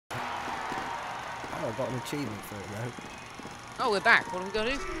Oh, I got an achievement for it though. Oh, we're back. What are we going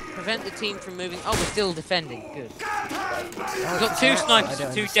to do? Prevent the team from moving. Oh, we're still defending. Good. We've got 2 snipers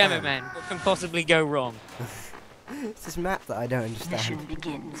and 2 demo men. What can possibly go wrong? It's this map that I don't understand. Mission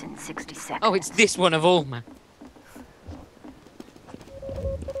begins in 60 seconds. Oh, it's this one of all, man.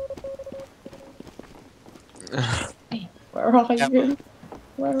 Where are you?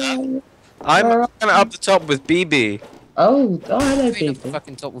 Where are you? I'm kind of up the top with BB. Oh, hello, I'm at the people.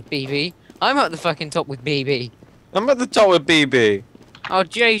 fucking top with BB. I'm at the fucking top with BB. I'm at the top with BB. Oh,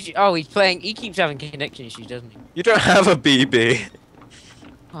 JJ. Oh, he's playing. He keeps having connection issues, doesn't he? You don't have a BB.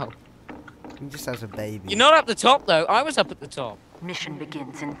 Oh. He just has a baby. You're not up the top, though. I was up at the top. Mission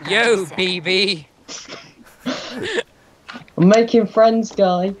begins in 30 Yo, seconds. BB. I'm making friends,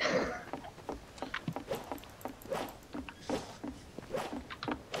 guy.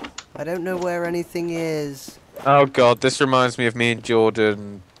 I don't know where anything is. Oh god, this reminds me of me and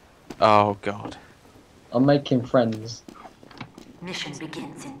Jordan. Oh god. I'm making friends. Mission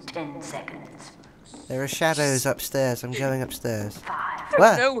begins in 10 seconds. There are shadows upstairs. I'm going upstairs. 5, I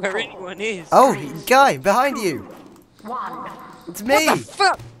Where? don't know where anyone is. Oh, guy, behind you. 1. It's me. What the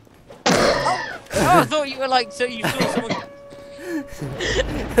fuck? Oh, I thought you were like, so you saw someone.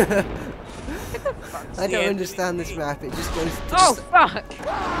 I don't understand this map. It just goes. Oh, fuck!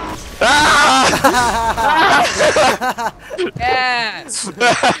 Yes!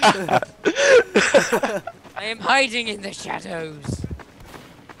 I am hiding in the shadows.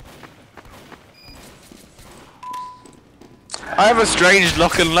 I have a strange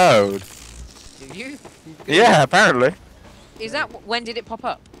lock and load. Do you? Yeah, apparently. Is that when did it pop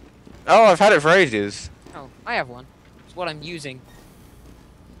up? Oh, I've had it for ages. Oh, I have one. It's what I'm using.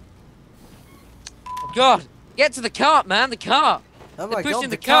 Oh, God! Get to the cart, man! The cart! Oh my They're god, pushing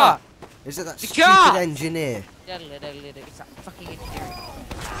the the cart. Is it that The stupid car! engineer? It's that fucking engineering.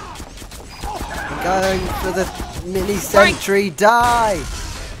 I'm going for the mini sentry. Die!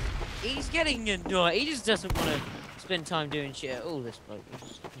 He's getting annoyed. He just doesn't want to spend time doing shit at all, this bloke.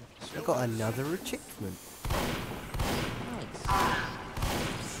 I got another achievement.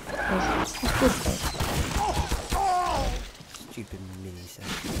 Nice. Stupid mini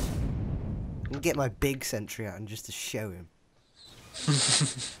sentry. I can get my big sentry out and just to show him.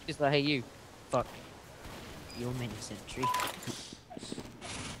 Just like, hey, you. Fuck. Your mini sentry.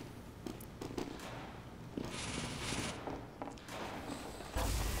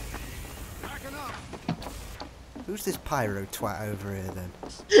 Who's this pyro twat over here then?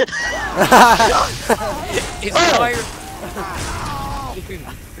 It's fire.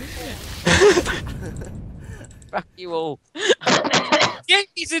 Fuck you all. Yeah,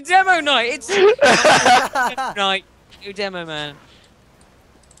 it's a demo night. It's demo night. You demo man.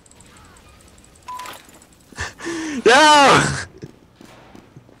 No!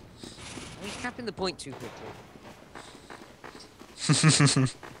 He's capping the point too quickly.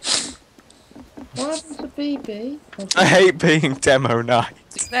 What happened to BB? I hate being demo night.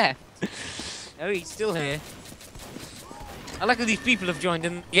 He's there. Oh, he's still here. I like how these people have joined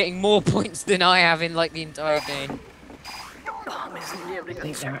and getting more points than I have in like the entire game. Bomb is nearly I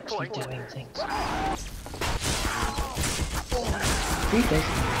think they're at actually point. doing things. Who does?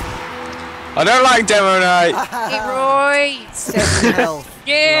 I don't like demo night. Hey, Roy! 7 health.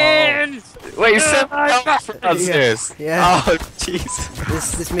 Again! Wait, 7 health from Yeah. this. Yeah. Oh,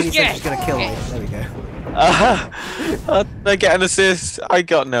 jeez. This mini sentry's gonna kill me. There we go. Did I get an assist? I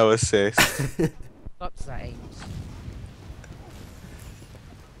got no assist. Fuck's that aim?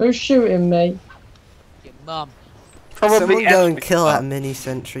 Who's shooting me? Your mum. Probably Someone go and enemy. kill that mini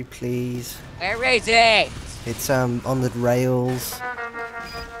sentry, please. Where is it? It's on the rails.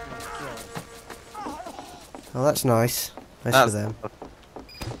 Oh, that's nice. Nice That's- for them.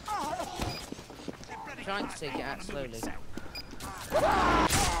 I'm trying to take it out slowly.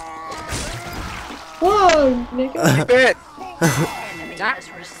 Whoa, nigga! Bit. Enemy That-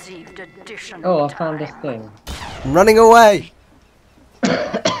 has received additional Oh, I found this time. thing. I'm running away.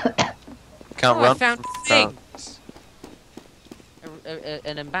 Can't Oh, run. I found a thing.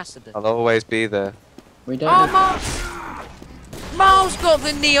 An ambassador. I'll always be there. We don't. Oh, need- Miles! Miles got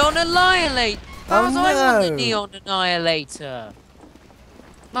the Neon Annihilate! Miles, I want the no. Neon Annihilator!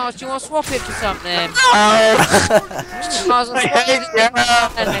 Miles, do you want to swap it for something? Oh, Miles, I'll I swap hate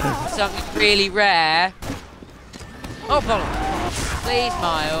it for something really rare. Oh, bollocks. Please,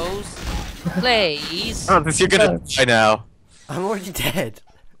 Miles. Please. oh you're gonna die now. I'm already dead.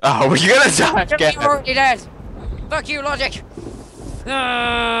 Oh, well, you're gonna die again. You're already dead. Fuck you, logic.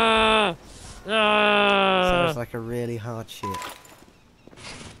 Sounds like a really hard shit.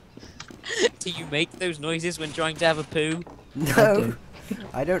 Do you make those noises when trying to have a poo? No,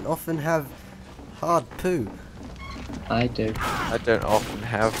 I don't often have hard poo. I do. I don't often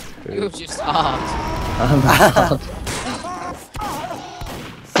have You're food. just hard. Hard.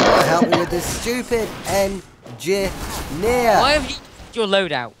 Someone help me with this stupid engineer. Why have you your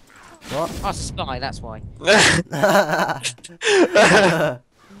loadout? What? Oh, it's a spy, that's why.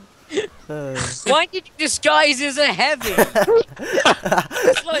 Why did you disguise as a heavy?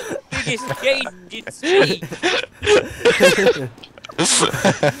 It's like the biggest change in speed.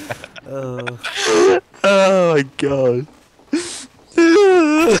 Oh. Oh my god.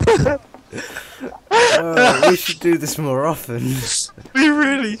 Oh, we should do this more often. We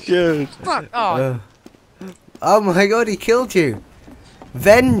really should. Fuck, oh. Oh my god, he killed you.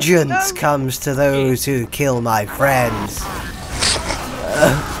 Vengeance comes to those who kill my friends.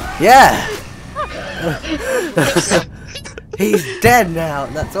 Yeah. He's dead now.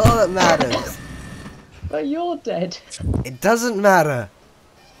 That's all that matters. But you're dead. It doesn't matter.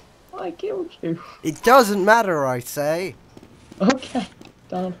 I killed you. It doesn't matter, I say. Okay,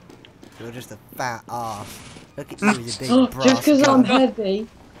 done. You're just a fat ass. Look at you with your big brass Just because I'm gun. heavy.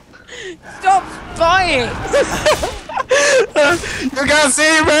 Stop spying! You can't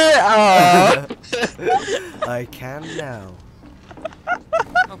see me! Oh. I can now.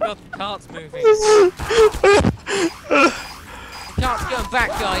 Oh god, the cart's moving. The cart's going back,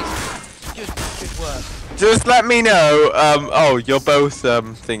 guys. Good work. Just let me know. Oh, you're both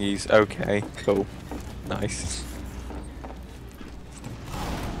thingies. Okay, cool, nice.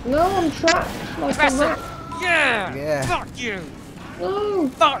 No, I'm trapped like a Press it! rat. Yeah! Yeah. Fuck you! No.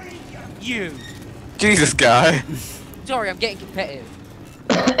 Fuck you! Jesus, guy. Sorry, I'm getting competitive.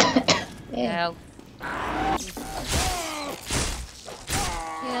 Yeah. Hell.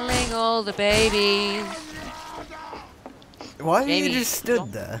 Killing all the babies. Why have you Jamie, just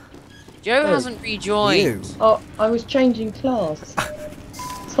stood there? Joe Oh. hasn't rejoined. You. Oh, I was changing class.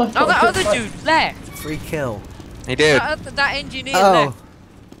 So I Oh, thought that I'd other like- dude left. Free kill. He did. That engineer Oh, left.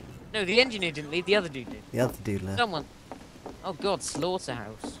 No, the engineer didn't leave. The other dude did. the other dude left. Someone. Oh god,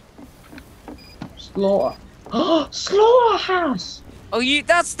 slaughterhouse. Slaughter. Oh, slaughterhouse. Oh, you.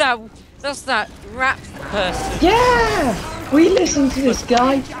 That's that rap person. Yeah. We listened to this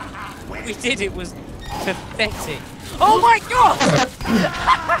guy. We did. It was pathetic. Oh my god!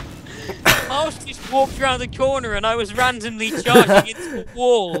 Miles just walked around the corner and I was randomly charging into a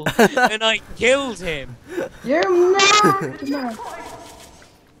wall and I killed him. You're mad, man.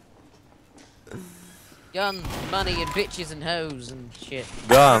 Guns, money, and bitches and hoes and shit.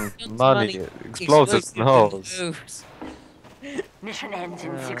 Gun, Guns, money, explosives and holes. hoes. Mission ends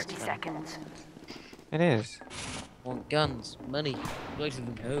in 60 seconds. It is. Want guns, money, explosives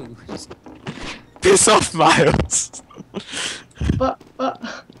and hoes. Piss off, Miles. But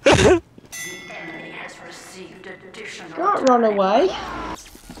The enemy has received additional can't run away.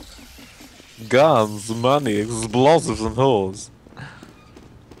 Guns, money, explosives and holes.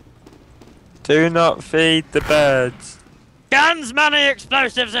 Do not feed the birds. Guns, money,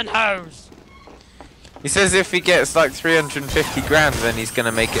 explosives and hoes. He says if he gets like 350 grand, then he's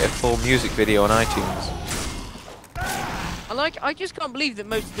gonna make it a full music video on iTunes. I just can't believe that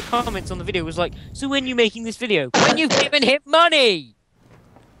most of the comments on the video was like, so when you making this video? When you've given him money!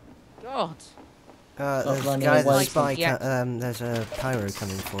 God. There's a running guy, away the spy, from- there's a pyro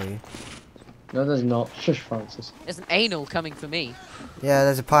coming for you. No, there's not. Shush, Francis. There's an anal coming for me. Yeah,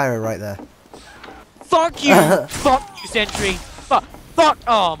 there's a pyro right there. Fuck you! Fuck you, Sentry! Fuck!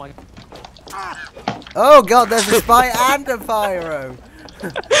 Oh my... Oh god, there's a spy and a pyro!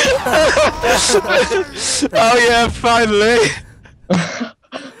 Oh yeah, finally! You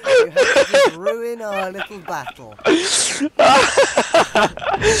have to just ruin our little battle.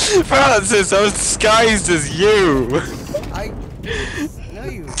 Francis, I was disguised as you! No,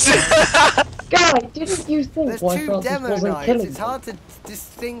 you. Guy, didn't you think There's why two Francis demo wasn't knights. killing It's you? hard to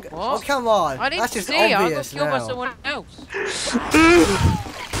distinguish. What? Oh, come on. I didn't That's just see it, I got obvious killed by now. someone else.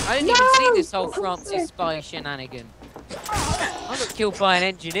 I didn't even see this whole Francis spy shenanigan. I got killed by an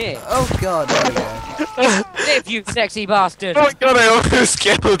engineer. Oh god, there we go. Live, you sexy bastard! Oh my god, I almost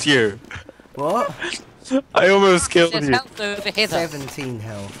killed you! What? I almost killed There's you. health over hither. 17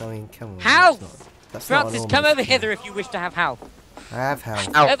 health. I mean, come on. Health! That's not Francis, an come almost over kill. hither if you wish to have health. I have health.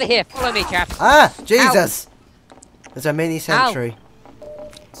 Ow. Over here, follow me, chap. Ah, Jesus! There's a mini sentry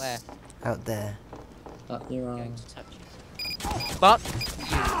Where? out there. Up your I'm going arms. to touch you. But,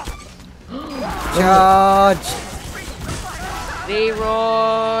 Charge!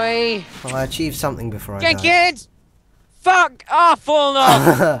 Leroy! Well, I achieved something before I died. Jenkins! Fuck! Ah, fallen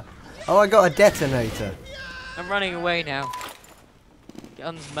off! Oh, I got a detonator. I'm running away now.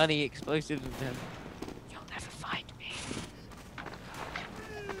 Guns, money, explosives, and them. You'll never find me.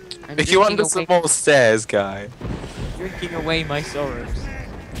 I'm If you want drinking some away- more stairs, guy. Drinking away my sorrows.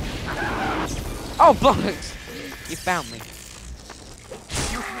 Oh, bollocks! You found me.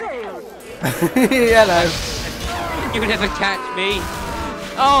 Hello. You never catch me.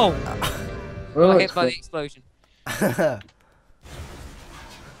 Oh! Oh, Got it's hit by the good. explosion.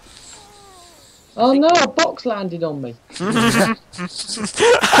 Oh no, a box landed on me.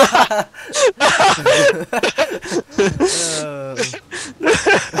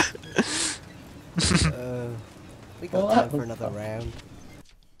 We got Well, time that for was another fun. round.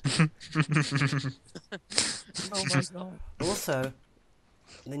 Oh my god. Also,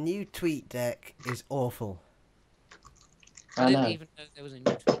 the new tweet deck is awful. I I didn't know. even know there was a new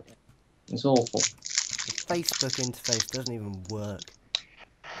tweet there. It's awful. The Facebook interface doesn't even work.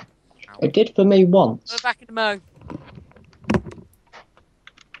 It did for me Put once. it back in the mug.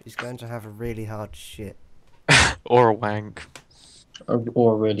 He's going to have a really hard shit. Or a wank.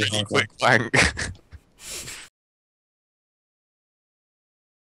 Or really hard one. Quick wank.